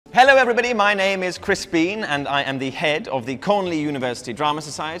Hello everybody, my name is Chris Bean and I am the head of the Cornley University Drama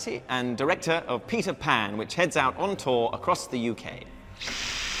Society and director of Peter Pan, which heads out on tour across the UK.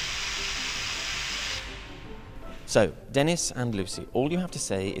 So, Dennis and Lucy, all you have to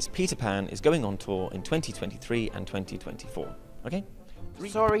say is Peter Pan is going on tour in 2023 and 2024, okay?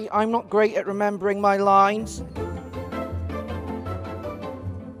 Sorry, I'm not great at remembering my lines.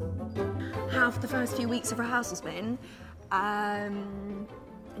 How have the first few weeks of rehearsals been?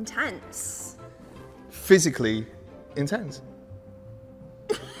 Intense. Physically intense.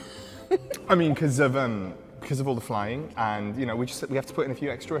 I mean, because of all the flying, and you know, we have to put in a few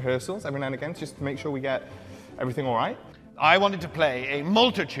extra rehearsals every now and again just to make sure we get everything all right. I wanted to play a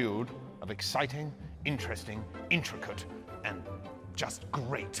multitude of exciting, interesting, intricate, and just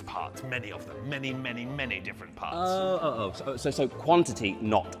great parts. Many of them, many different parts. So quantity,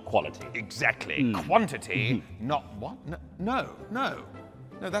 not quality. Exactly. Quantity, not what?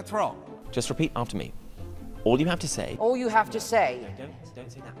 No, that's wrong. Just repeat after me. All you have to say... All you have to say.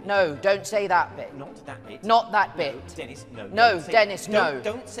 Don't say that bit. No, don't say that bit. Not that bit. Not that bit. No, Dennis, no. No, Dennis, no.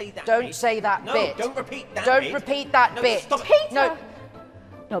 Don't say that bit. Don't say that bit. No, don't repeat that bit. Don't repeat that bit. Stop it. Peter! No.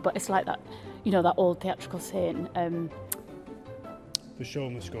 No, but it's like that, you know, that old theatrical saying, The show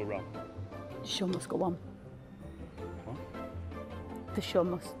must go wrong. the show must go on. What? The show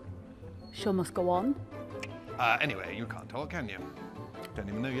must go on. Anyway, you can't talk, can you? Don't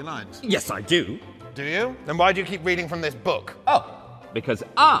even know your lines. Yes, I do. Do you? Then why do you keep reading from this book? Oh, because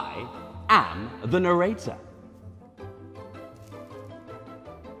I am the narrator.